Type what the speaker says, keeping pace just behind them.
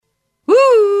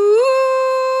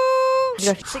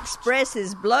Arts Express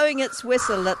is blowing its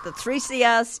whistle at the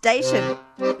 3CR station.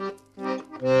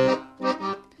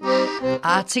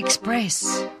 Arts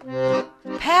Express.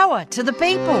 Power to the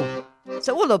people.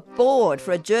 So all aboard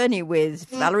for a journey with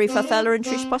Valerie Farfalla and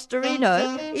Trish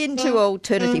Postorino into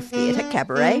alternative theatre,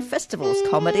 cabaret, festivals,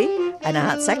 comedy and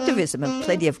arts activism, and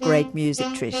plenty of great music,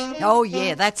 Trish. Oh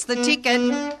yeah, that's the ticket.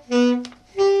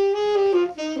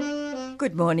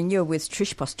 Good morning, you're with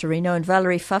Trish Postorino and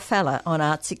Valerie Farfalla on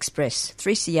Arts Express,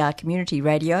 3CR Community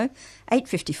Radio,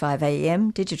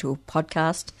 8:55am, digital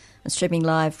podcast and streaming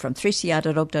live from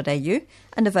 3cr.org.au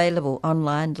and available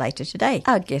online later today.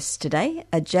 Our guests today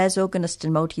are jazz organist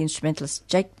and multi-instrumentalist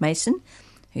Jake Mason,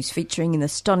 who's featuring in the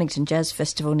Stonington Jazz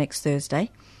Festival next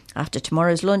Thursday, after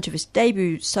tomorrow's launch of his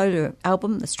debut solo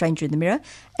album, The Stranger in the Mirror,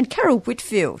 and Carol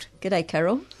Whitfield. G'day,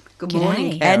 Carol. Good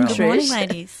morning, Carol. And Trish. Good morning,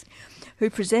 ladies. Who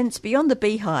presents Beyond the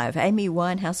Beehive, Amy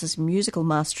Winehouse's musical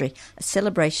mastery, a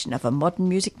celebration of a modern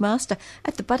music master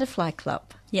at the Butterfly Club.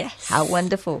 Yes. How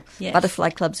wonderful. Yes.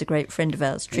 Butterfly Club's a great friend of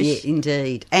ours, Trish. Yeah,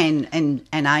 indeed. And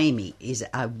Amy is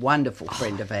a wonderful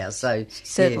friend of ours. So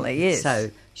certainly is. So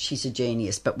she's a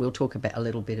genius, but we'll talk about a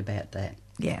little bit about that.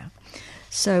 Yeah.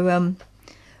 So,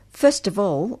 first of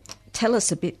all, tell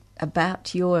us a bit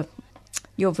about your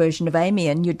version of Amy,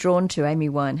 and you're drawn to Amy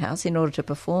Winehouse in order to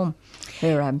perform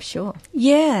her, I'm sure.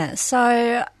 Yeah,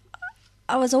 so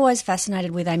I was always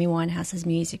fascinated with Amy Winehouse's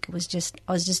music. I was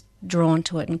just drawn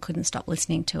to it and couldn't stop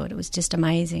listening to it. It was just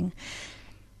amazing.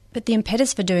 But the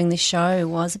impetus for doing this show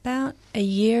was about a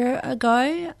year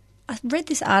ago. I read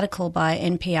this article by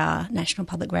NPR, National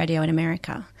Public Radio in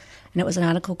America, and it was an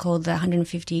article called The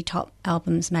 150 Top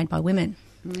Albums Made by Women.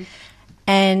 Mm.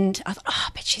 And I thought, I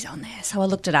bet she's on there. So I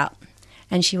looked it up.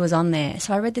 And she was on there.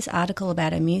 So I read this article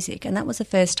about her music, and that was the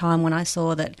first time when I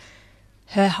saw that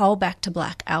her whole Back to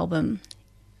Black album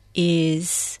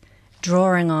is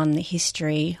drawing on the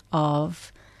history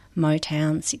of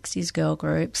Motown, 60s girl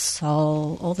groups,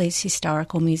 soul, all these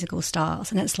historical musical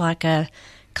styles. And it's like a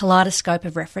kaleidoscope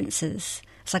of references.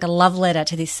 It's like a love letter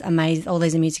to this all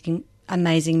these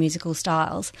amazing musical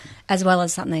styles, as well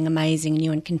as something amazing,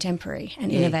 new and contemporary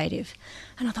and innovative.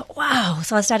 And I thought, wow.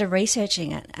 So I started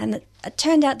researching it, and it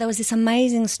turned out there was this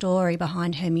amazing story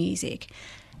behind her music.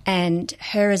 And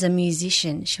her as a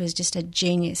musician, she was just a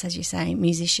genius, as you say,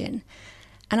 musician.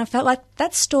 And I felt like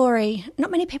that story, not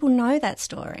many people know that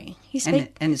story. And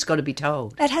it's got to be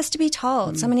told. It has to be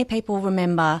told. So many people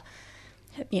remember,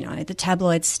 the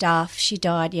tabloid stuff. She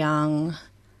died young.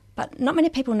 But not many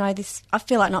people know this. I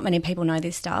feel like not many people know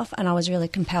this stuff, and I was really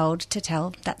compelled to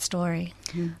tell that story.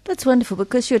 Mm. That's wonderful,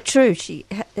 because you're true.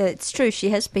 It's true. She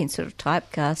has been sort of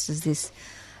typecast as this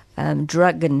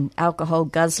drug and alcohol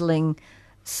guzzling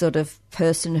sort of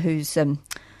person who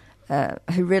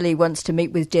really wants to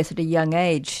meet with death at a young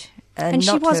age. And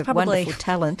not she was her probably wonderful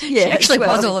talent. Yeah, she actually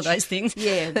was all of those things.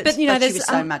 Yeah, but she was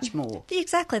so much more.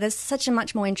 Exactly, there's such a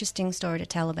much more interesting story to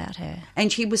tell about her.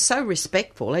 And she was so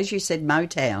respectful, as you said,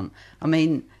 Motown. I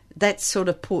mean, that sort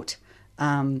of put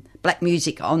black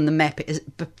music on the map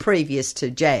previous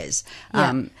to jazz.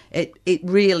 Yeah. It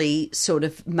really sort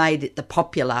of made it the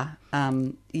popular,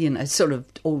 sort of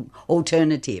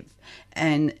alternative,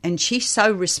 and she's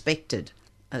so respected.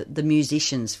 The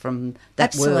musicians from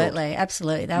that world.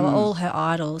 Absolutely. They were all her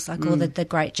idols, like all the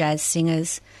great jazz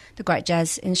singers, the great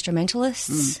jazz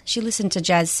instrumentalists. She listened to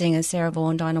jazz singers, Sarah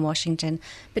Vaughan, Dinah Washington,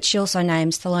 but she also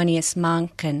names Thelonious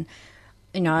Monk and,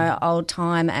 old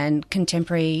time and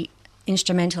contemporary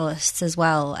instrumentalists as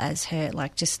well as her,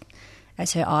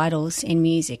 as her idols in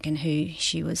music, and who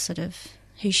she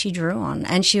drew on.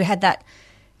 And she had that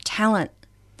talent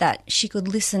that she could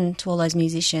listen to all those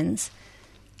musicians,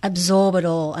 absorb it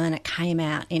all, and then it came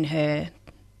out in her.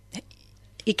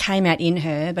 It came out in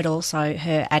her, but also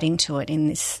her adding to it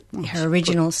in her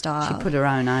original style. She put her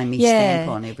own Amy stamp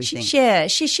on everything.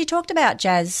 She talked about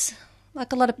jazz.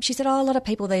 She said, a lot of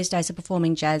people these days are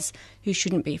performing jazz who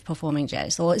shouldn't be performing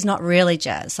jazz, or it's not really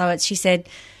jazz. So she said,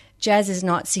 jazz is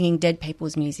not singing dead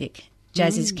people's music.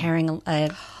 Jazz is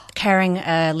carrying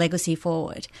a legacy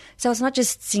forward. So it's not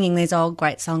just singing these old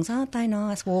great songs, aren't they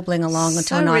nice, warbling along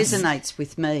until nice. Resonates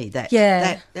with me that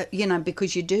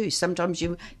because you do. Sometimes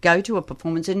you go to a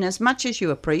performance, and as much as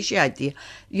you appreciate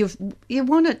you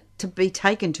want it to be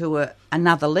taken to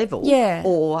another level,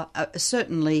 or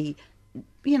certainly.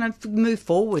 Move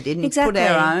forward and put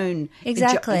our own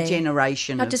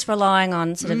generation. Not just relying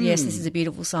on sort of, yes, this is a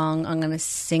beautiful song, I'm going to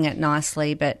sing it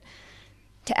nicely, but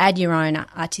to add your own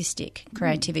artistic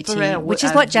creativity, which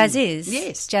is what what jazz is.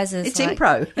 Yes. Jazz is it's like,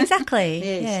 improv. Exactly.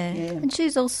 Yes, yeah. And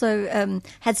she's also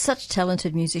had such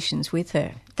talented musicians with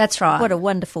her. That's right. What a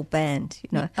wonderful band, you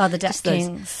know. Oh, the Dap Just those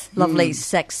Kings. lovely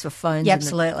saxophones. Yeah,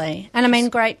 absolutely. And I mean,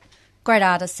 great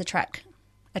artists attract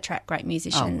great Oh,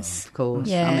 musicians. of course.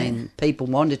 Yeah. I mean, people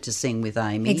wanted to sing with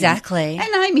Amy. Exactly.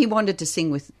 And Amy wanted to sing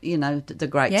with, the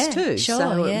greats Yeah, too. sure,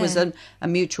 so yeah. it was a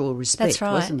mutual respect, That's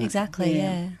right, wasn't it? exactly,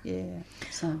 yeah. Yeah.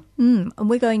 So And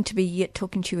we're going to be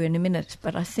talking to you in a minute,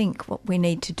 but I think what we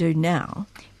need to do now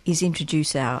is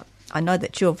introduce I know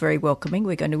that you're very welcoming.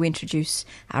 We're going to introduce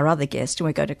our other guest and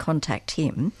we're going to contact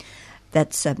him.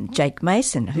 That's Jake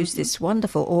Mason, who's this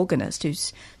wonderful organist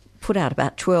who's put out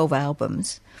about 12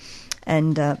 albums.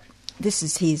 And this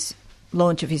is his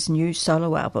launch of his new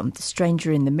solo album, The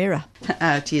Stranger in the Mirror.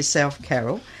 to yourself,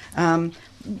 Carol,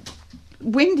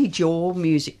 when did your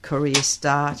music career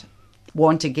start?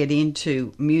 Want to get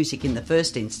into music in the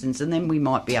first instance, and then we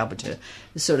might be able to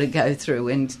sort of go through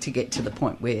and to get to the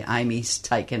point where Amy's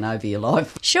taken over your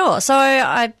life. Sure. So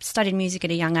I studied music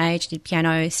at a young age, did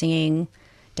piano, singing,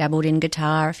 dabbled in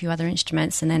guitar, a few other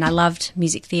instruments, and then I loved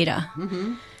music theatre.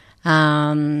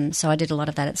 Mm-hmm. So I did a lot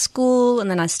of that at school,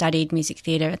 and then I studied music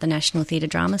theatre at the National Theatre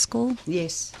Drama School.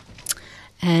 Yes.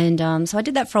 And so I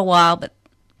did that for a while, but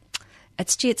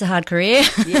it's a hard career.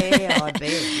 Yeah, I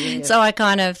bet. Yeah. So I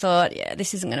kind of thought,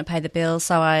 this isn't going to pay the bills.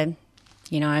 So I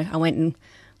went and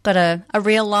got a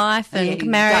real life and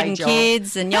married and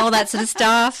kids and all that sort of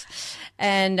stuff.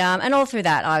 And all through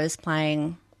that, I was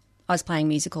playing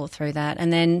music all through that.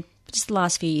 And then just the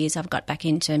last few years, I've got back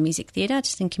into music theatre,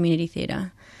 just in community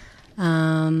theatre.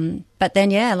 But then,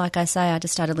 like I say, I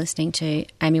just started listening to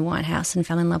Amy Winehouse and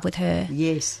fell in love with her.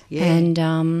 Yes, yeah. And,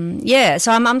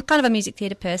 so I'm kind of a music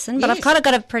theatre person, but I've kind of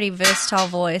got a pretty versatile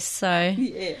voice, so...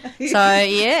 I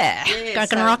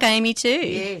can rock Amy too.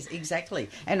 Yes, exactly.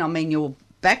 And I mean, your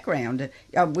background,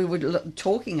 we were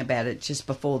talking about it just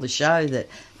before the show, that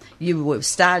you were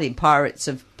starting Pirates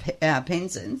of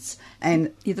Penzance.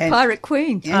 And you're the Pirate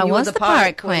Queen. I was the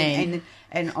Pirate Queen.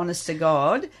 And honest to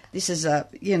God, this is a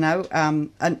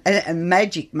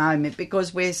magic moment,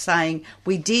 because we're saying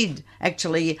we did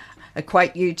actually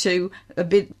equate you to a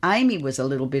bit. Amy was a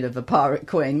little bit of a pirate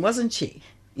queen, wasn't she?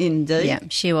 Indeed. Yeah,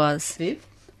 she was. Viv,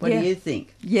 what do you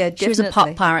think? Yeah, definitely. She was a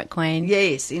pop pirate queen.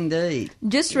 Yes, indeed.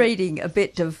 Just reading a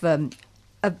bit of an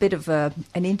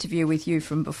interview with you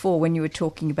from before, when you were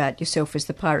talking about yourself as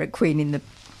the Pirate Queen in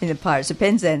the Pirates of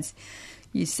Penzance.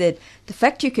 You said, the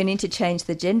fact you can interchange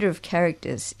the gender of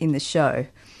characters in the show.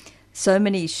 So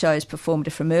many shows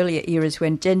performed from earlier eras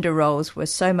when gender roles were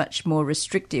so much more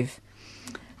restrictive.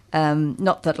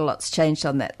 Not that a lot's changed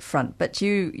on that front, but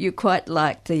you quite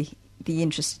like the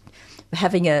interest of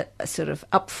having a sort of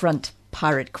upfront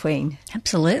pirate queen.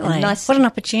 Absolutely. What an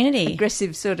opportunity.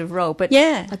 Aggressive sort of role, but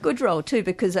a good role too,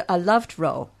 because a beloved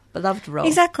role.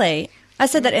 Exactly. I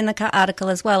said that in the article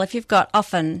as well. If you've got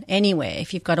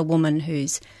a woman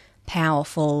who's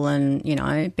powerful and,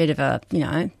 a bit of a,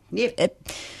 going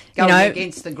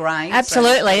against the grain.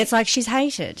 Absolutely. It's like she's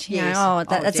hated. Yes.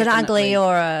 That's an ugly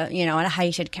or a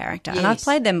hated character. Yes. And I've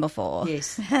played them before.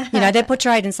 Yes. They're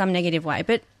portrayed in some negative way,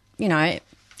 but,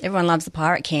 everyone loves the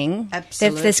Pirate King.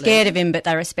 Absolutely. They're scared of him, but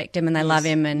they respect him and they love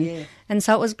him. And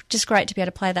so it was just great to be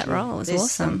able to play that role. It was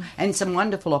awesome. And some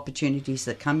wonderful opportunities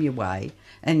that come your way.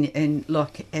 And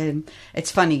look,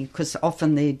 it's funny because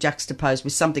often they're juxtaposed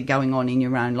with something going on in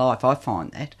your own life. I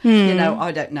find that.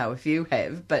 I don't know if you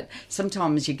have, but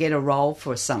sometimes you get a role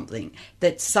for something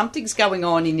that something's going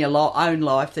on in your own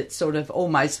life that sort of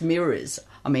almost mirrors.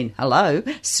 I mean, hello,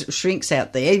 shrinks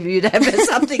out there. You'd have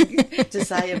something to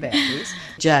say about this.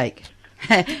 Jake,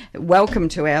 welcome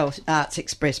to our Arts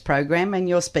Express program, and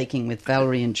you're speaking with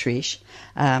Valerie and Trish.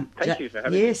 Thank you for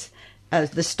having me. Yes,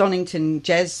 the Stonington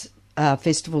Jazz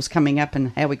Festival's coming up,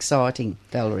 and how exciting,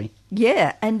 Valerie.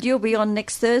 Yeah, and you'll be on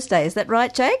next Thursday, is that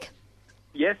right, Jake?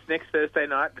 Yes, next Thursday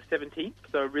night, the 17th.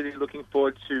 So really looking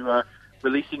forward to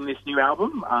releasing this new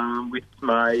album with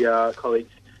my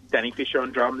colleagues Danny Fisher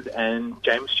on drums and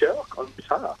James Sherlock on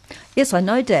guitar. Yes, I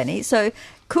know Danny. So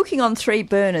Cooking on Three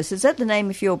Burners, is that the name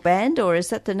of your band, or is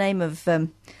that the name of,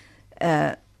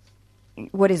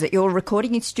 what is it, your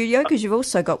recording studio? Because you've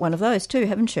also got one of those too,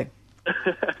 haven't you?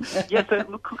 Yes, so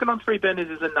Cooking on Three Burners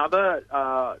is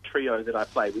another trio that I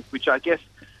play with, which I guess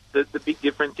the big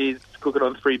difference is Cooking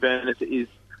on Three Burners is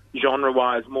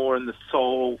genre-wise more in the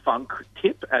soul funk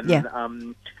tip,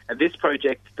 and this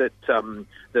project that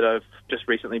I've just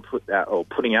recently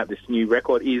putting out this new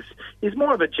record is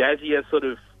more of a jazzier sort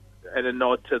of, and a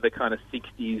nod to the kind of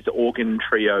 60s organ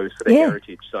trio sort of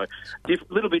heritage. So a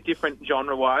little bit different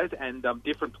genre-wise, and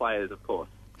different players, of course.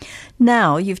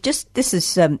 Now, you're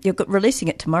releasing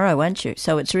it tomorrow, aren't you?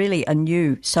 So it's really a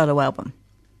new solo album.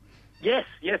 Yes,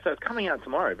 so it's coming out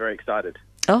tomorrow. Very excited.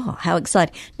 Oh, how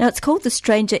exciting. Now, it's called The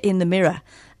Stranger in the Mirror.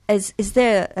 Is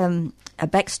there a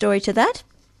backstory to that?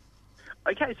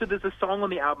 Okay, so there's a song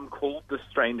on the album called The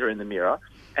Stranger in the Mirror,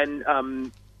 and,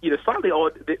 slightly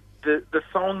odd, the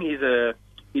song is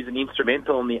an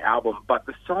instrumental on the album, but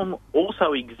the song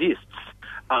also exists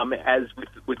as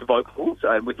with vocals,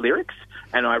 with lyrics,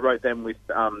 and I wrote them with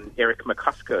Eric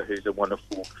McCusker, who's a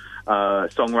wonderful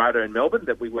songwriter in Melbourne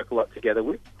that we work a lot together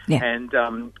with. Yeah. And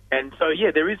so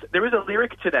there is a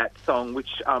lyric to that song which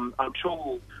I'm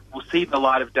sure will see the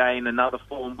light of day in another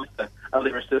form with a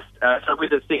lyricist,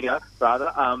 with a singer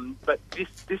rather. But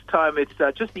this time it's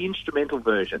just the instrumental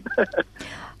version.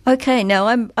 Okay, now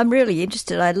I'm really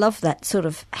interested. I love that sort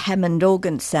of Hammond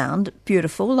organ sound,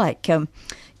 beautiful, like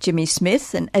Jimmy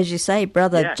Smith, and as you say,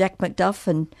 brother Jack McDuff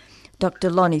and Dr.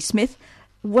 Lonnie Smith.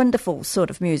 Wonderful sort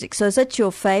of music. So is that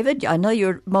your favourite? I know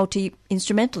you're a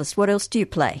multi-instrumentalist. What else do you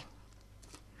play?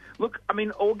 Look, I mean,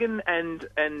 organ and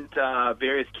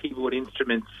various keyboard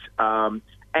instruments, and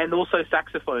also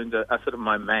saxophones are sort of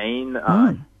my main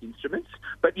instruments.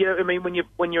 But I mean,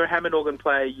 when you're a Hammond organ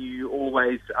player, you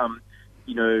always,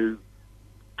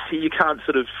 you can't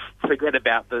sort of forget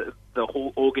about the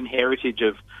whole organ heritage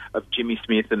of Jimmy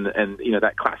Smith and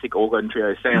that classic organ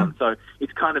trio sound. So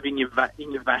it's kind of in your vein.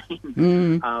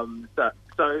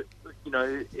 So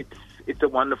it's a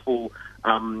wonderful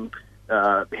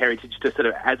heritage to sort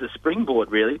of as a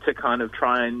springboard, really, to kind of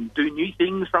try and do new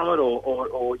things from it,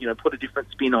 or put a different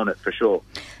spin on it for sure.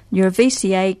 You're a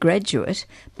VCA graduate,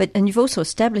 and you've also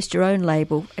established your own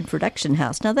label and production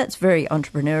house. Now that's very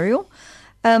entrepreneurial.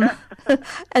 And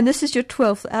this is your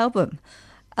 12th album.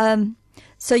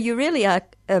 So you really are,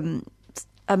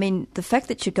 the fact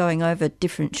that you're going over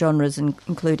different genres,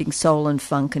 including soul and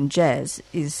funk and jazz,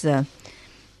 is a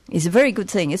very good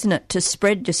thing, isn't it? To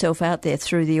spread yourself out there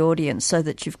through the audience so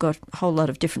that you've got a whole lot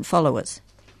of different followers.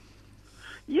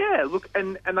 Yeah, look,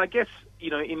 and I guess,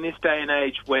 in this day and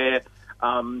age where,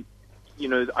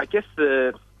 I guess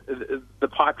the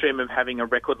pipe dream of having a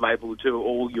record label do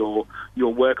all your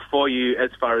work for you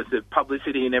as far as the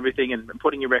publicity and everything and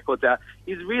putting your records out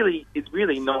is really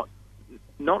not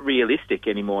realistic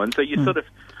anymore. And so you sort of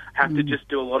have to just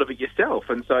do a lot of it yourself.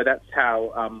 And so that's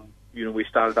how we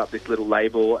started up this little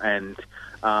label, and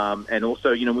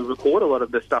also we record a lot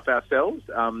of the stuff ourselves.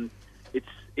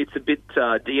 It's a bit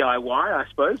DIY, I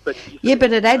suppose, but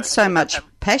but it adds so much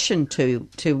passion to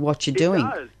what you're doing.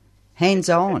 Does. Hands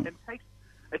on.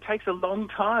 It takes a long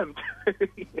time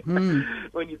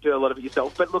when you do a lot of it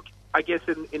yourself. But look, I guess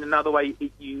in another way,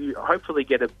 you hopefully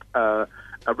get a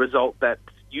result that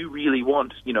you really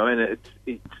want, and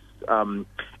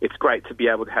it's great to be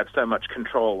able to have so much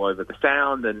control over the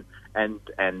sound and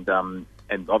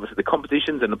obviously the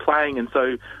compositions and the playing. And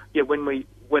so,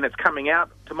 when it's coming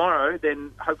out tomorrow,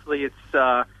 then hopefully it's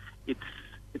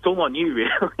all on you,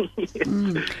 really.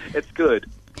 It's good.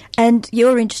 And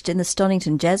you're interested in the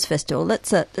Stonington Jazz Festival.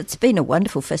 It's been a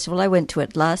wonderful festival. I went to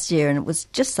it last year, and it was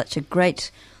just such a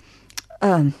great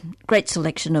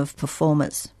selection of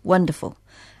performers. Wonderful.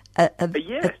 Have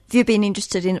you been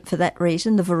interested in it for that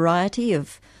reason, the variety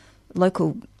of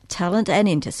local talent and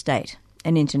interstate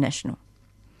and international?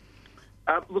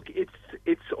 Look,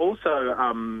 it's also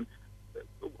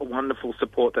a wonderful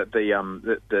support that the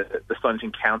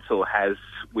Stonington Council has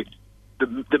with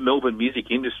the Melbourne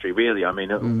music industry, really. I mean,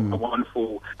 a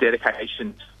wonderful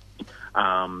dedication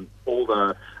to all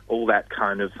that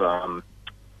kind of the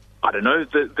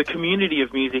community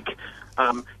of music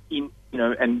and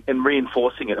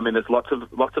reinforcing it. I mean, there's lots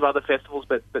of other festivals,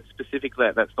 but specifically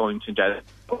at Stonington Jazz,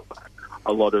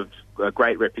 a lot of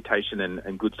great reputation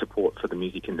and good support for the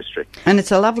music industry. And it's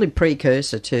a lovely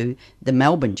precursor to the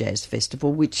Melbourne Jazz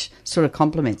Festival, which sort of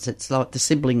complements. It's like the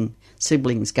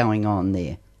siblings going on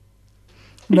there.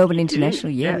 Melbourne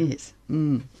International, yeah. Yes.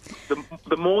 Mm.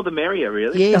 The more the merrier,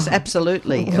 really. Yes,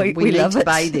 absolutely. We love need to it.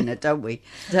 bathe in it, don't we?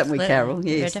 Don't we, Carol?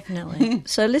 Yes. Yeah, definitely.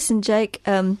 So listen, Jake,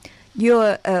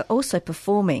 you're also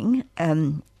performing,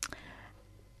 and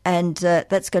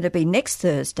that's going to be next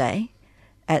Thursday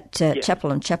at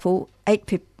Chapel and Chapel, 8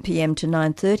 p.m. to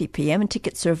 9:30 p.m, and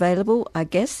tickets are available, I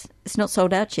guess. It's not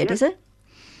sold out yet, is it?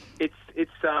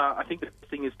 It's. I think the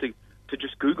thing is to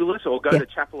just Google it or go to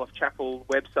Chapel of Chapel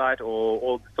website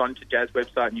or the Stonington Jazz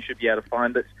website, and you should be able to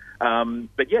find it.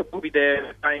 But yeah, we'll be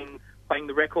there playing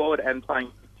the record and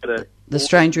playing the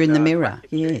Stranger in the Mirror.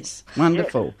 Yes,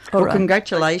 wonderful. Yes. Well,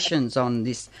 congratulations on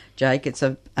this, Jake. It's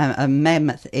a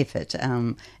mammoth effort,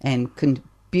 and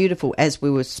beautiful, as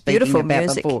we were speaking Beautiful about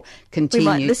music. before. We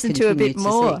might listen to a bit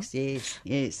more. Yes.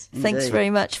 Thanks indeed. very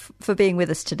much for being with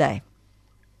us today.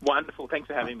 Wonderful. Thanks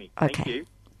for having me. Okay. Thank you.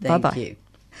 Thank Bye-bye. you.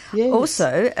 Yes.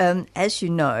 Also, as you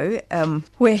know,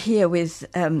 we're here with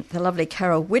the lovely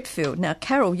Carol Whitfield. Now,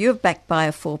 Carol, you're backed by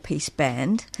a 4-piece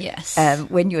band. Yes.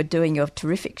 When you're doing your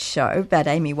terrific show about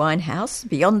Amy Winehouse,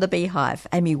 Beyond the Beehive,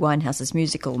 Amy Winehouse's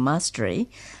Musical Mastery,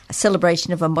 a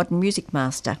celebration of a modern music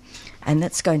master. And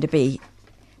that's going to be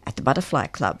at the Butterfly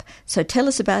Club. So tell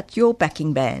us about your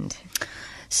backing band.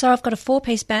 So I've got a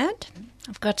 4-piece band.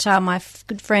 I've got my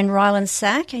good friend Ryland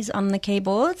Sack. He's on the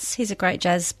keyboards. He's a great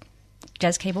jazz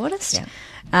keyboardist.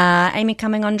 Yeah. Amy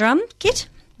Cumming on drum kit.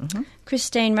 Mm-hmm.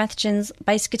 Christine Rathjen's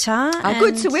bass guitar. Oh,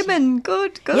 good to women.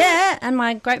 Good. Yeah, and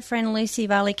my great friend Lucy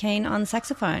Varley-Keane on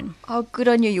saxophone. Oh, good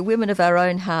on you. You're women of our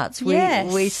own hearts.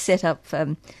 Yes. We set up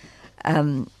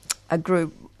a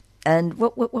group, and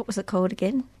what was it called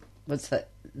again? What's that?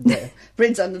 The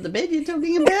Friends Under the Bed you're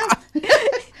talking about?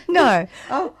 No.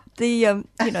 Oh.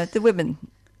 The women.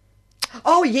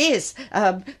 Oh, yes.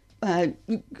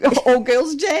 All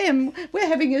Girls Jam. We're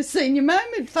having a senior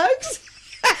moment, folks.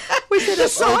 We said the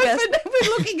siphon. We're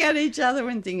looking at each other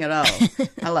and thinking, "Oh,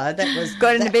 hello." That was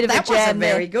got in a bit of a jam. That wasn't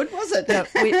very good, was it? No,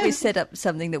 we set up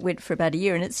something that went for about a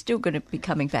year, and it's still going to be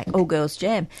coming back. All Girls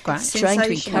Jam. Great. Trying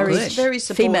to encourage very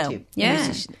female supportive.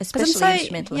 musicians, especially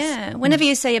instrumentalists. Yeah, whenever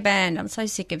you see a band, I'm so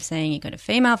sick of seeing you've got a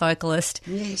female vocalist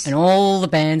Yes. and all the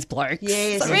band's blokes.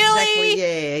 Yes, So really? exactly.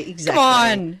 Yeah, exactly. Come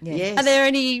on. Yes. Are there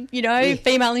any,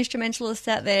 female instrumentalists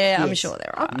out there? I'm Yes. sure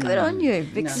there Oh, are. good on you.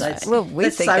 No, that's we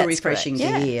that's think so that's refreshing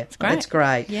great. to hear. it's great. That's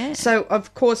great. Yeah. So,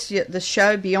 of course, the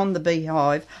show Beyond the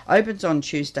Beehive opens on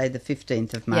Tuesday, the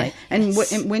 15th of May. Yeah. And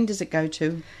Yes. when does it go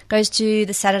to? Goes to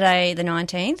the Saturday the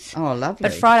 19th. Oh, lovely.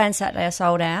 But Friday and Saturday are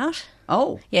sold out.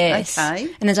 Oh, Yes. okay.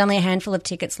 And there's only a handful of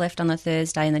tickets left on the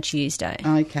Thursday and the Tuesday.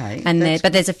 Okay. And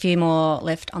but there's a few more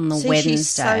left on the See,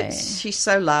 Wednesday. She's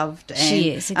so loved. And, She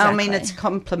is, I mean, exactly. it's a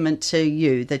compliment to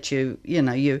you that you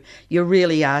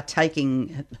really are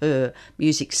taking her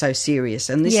music so serious,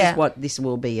 and this Yeah. is what this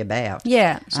will be about.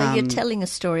 Yeah. So you're telling a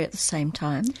story at the same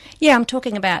time. Yeah, I'm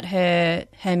talking about her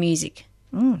music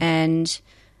and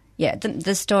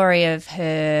the story of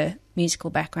her musical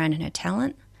background and her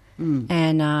talent,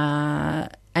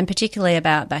 and particularly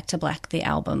about Back to Black, the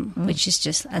album, which is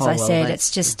just, as I said,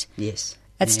 it's just Yes.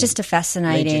 it's just a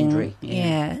fascinating,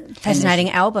 Legendary,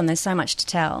 fascinating album. There's so much to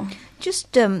tell.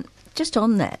 Just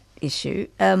on that issue,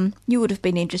 you would have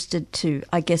been interested to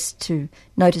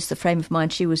notice the frame of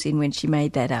mind she was in when she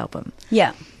made that album.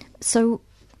 Yeah. So,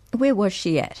 where was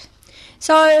she at?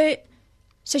 So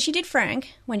she did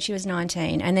Frank when she was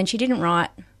 19, and then she didn't write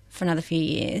for another few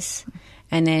years.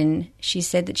 And then she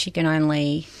said that she can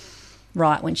only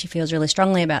write when she feels really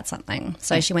strongly about something.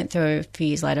 So she went through a few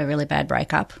years later a really bad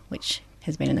breakup, which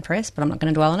has been in the press, but I'm not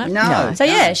going to dwell on it. No. So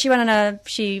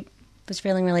she was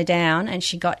feeling really down, and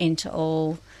she got into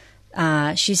all.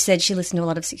 She said she listened to a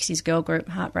lot of 60s girl group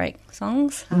heartbreak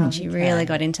songs, and she really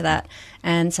got into that.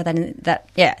 And so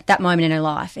that moment in her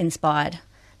life inspired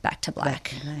Back to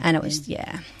Black. And it was,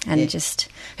 just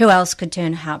who else could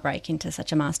turn heartbreak into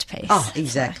such a masterpiece? Oh,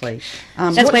 exactly.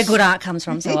 That's where good art comes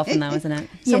from so often, though, isn't it?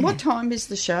 So what time is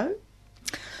the show?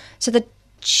 So the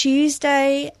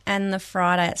Tuesday and the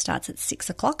Friday, it starts at 6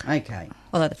 o'clock. Okay.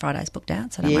 Although the Friday's booked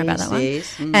out, so don't worry about that one.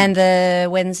 Yes. And the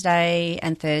Wednesday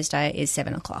and Thursday is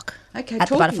 7 o'clock at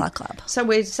the Butterfly Club. So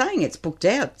we're saying it's booked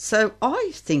out. So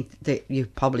I think that you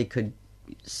probably could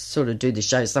sort of do the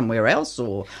show somewhere else,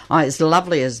 or as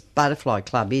lovely as Butterfly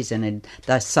Club is, and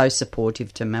they're so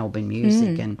supportive to Melbourne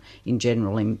music and in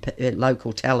general in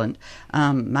local talent,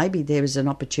 maybe there is an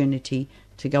opportunity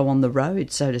to go on the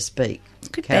road, so to speak.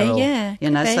 Could Carol. be, yeah.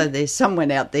 So there's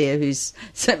someone out there who's,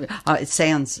 it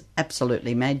sounds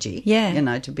absolutely magic,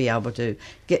 to be able to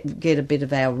get a bit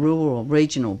of our rural,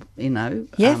 regional,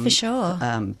 for sure.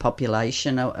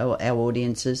 Population, or our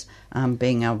audiences,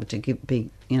 being able to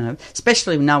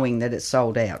especially knowing that it's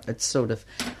sold out. It's sort of,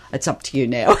 it's up to you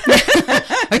now.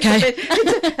 Okay.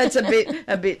 It's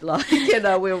a bit like,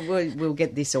 we'll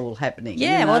get this all happening.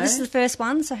 Yeah, well, this is the first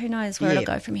one, so who knows where it'll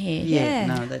go from here. Yeah,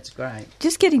 no, that's great.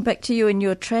 Just getting back to you and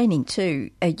your training too.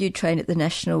 You trained at the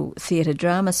National Theatre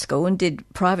Drama School and did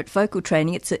private vocal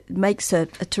training. It makes a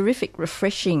terrific,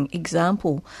 refreshing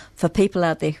example for people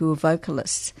out there who are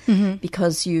vocalists,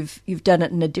 because you've done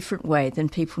it in a different way than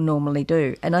people normally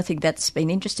do. And I think that's been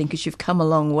interesting because you've come a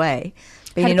long way.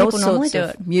 Been in all sorts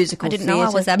of musical I didn't know I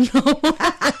was abnormal.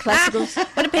 classicals.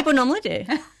 What do people normally do?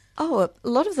 Oh, a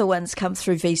lot of the ones come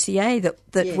through VCA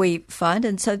that we find,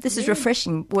 and so this is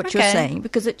refreshing what you're saying,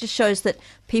 because it just shows that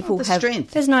people have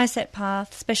strength. There's no set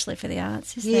path, especially for the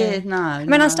arts, is there? Yeah, no. I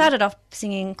mean, I started off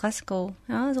singing classical.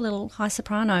 I was a little high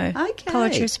soprano,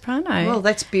 poetry soprano. Well,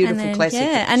 that's beautiful classical.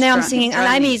 Yeah, and now I'm singing. And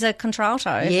Amy's a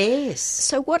contralto. Yes.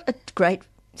 So what a great.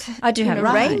 I do have a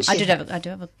range. I do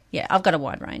have a. Yeah, I've got a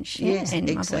wide range. Yes, in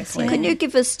exactly. my voice. Yeah. Can you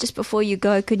give us, just before you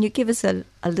go, can you give us a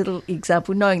little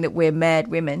example, knowing that we're mad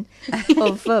women,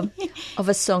 of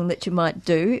a song that you might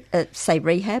do, say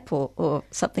Rehab or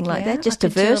something like that, just I a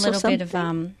could do verse a little or something? bit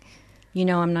of You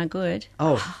Know I'm No Good.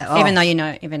 Oh. Even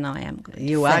though I am good.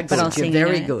 You are But I'll good. You're sing,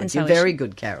 very you know, good. and so You're is very she.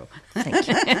 good, Carol. Thank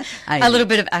you. A little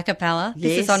bit of a cappella.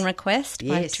 This is on request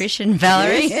by Trish and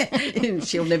Valerie. Yes.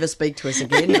 She'll never speak to us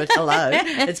again, but hello.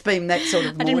 It's been that sort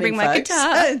of morning, I didn't bring my folks.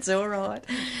 guitar. It's all right.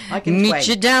 I can Meet twang.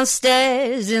 you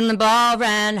downstairs in the bar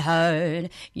and heard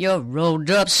your rolled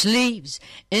up sleeves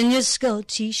in your skull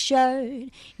t-shirt.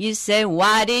 You say,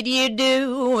 why did you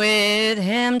do with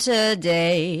him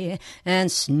today? And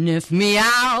sniff me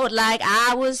out like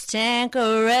I was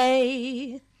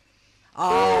Tanqueray.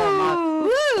 Oh, my.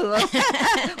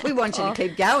 We want you to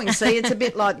keep going. See, it's a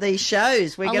bit like these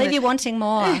shows. I'll leave you wanting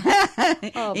more.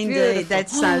 Indeed, beautiful.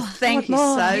 that's so. Thank you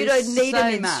more. so. You don't need so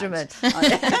an much. instrument.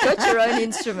 You've got your own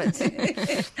instruments.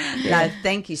 No,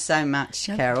 thank you so much,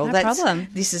 Carol. no problem.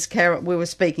 This is Carol. We were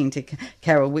speaking to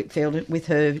Carol Whitfield with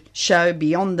her show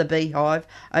Beyond the Beehive,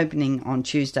 opening on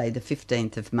Tuesday, the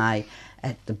 15th of May.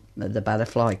 At the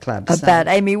Butterfly Club. About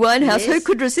Amy Winehouse. Yes. Who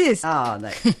could resist? Oh,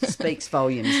 that speaks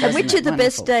volumes, doesn't And which it? are the Wonderful.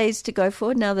 best days to go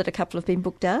for now that a couple have been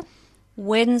booked out?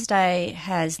 Wednesday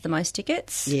has the most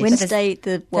tickets. Yes. Wednesday,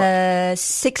 the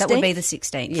 16th? That would be the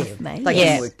 16th. Yeah, of May. they Yeah.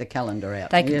 can work the calendar out.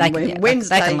 They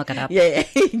can look it up. Yeah,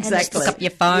 exactly. Look up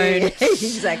your phone. Yeah,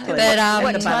 exactly. But,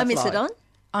 What The time is it Butterfly. on?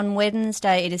 On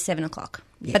Wednesday, it is 7 o'clock.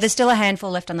 But there's still a handful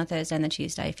left on the Thursday and the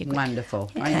Tuesday if you're quick.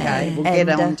 Wonderful. Okay, we'll get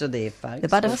And, on to there, folks. The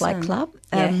Butterfly Awesome. Club.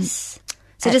 Yes.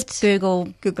 So at- just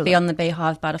Google Google Beyond the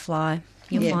Beehive Butterfly.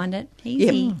 You'll Yeah. find it. Easy.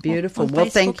 Yeah, beautiful. On Well,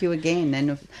 Facebook. thank you again.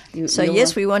 And So,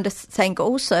 yes, we want to thank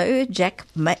also Jake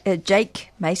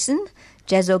Mason,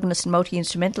 jazz organist and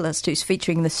multi-instrumentalist, who's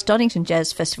featuring the Stonington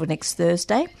Jazz Festival next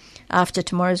Thursday after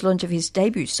tomorrow's launch of his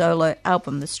debut solo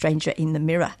album, The Stranger in the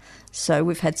Mirror. So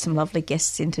we've had some lovely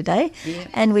guests in today,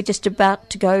 and we're just about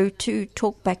to go to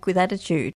Talk Back with Attitude.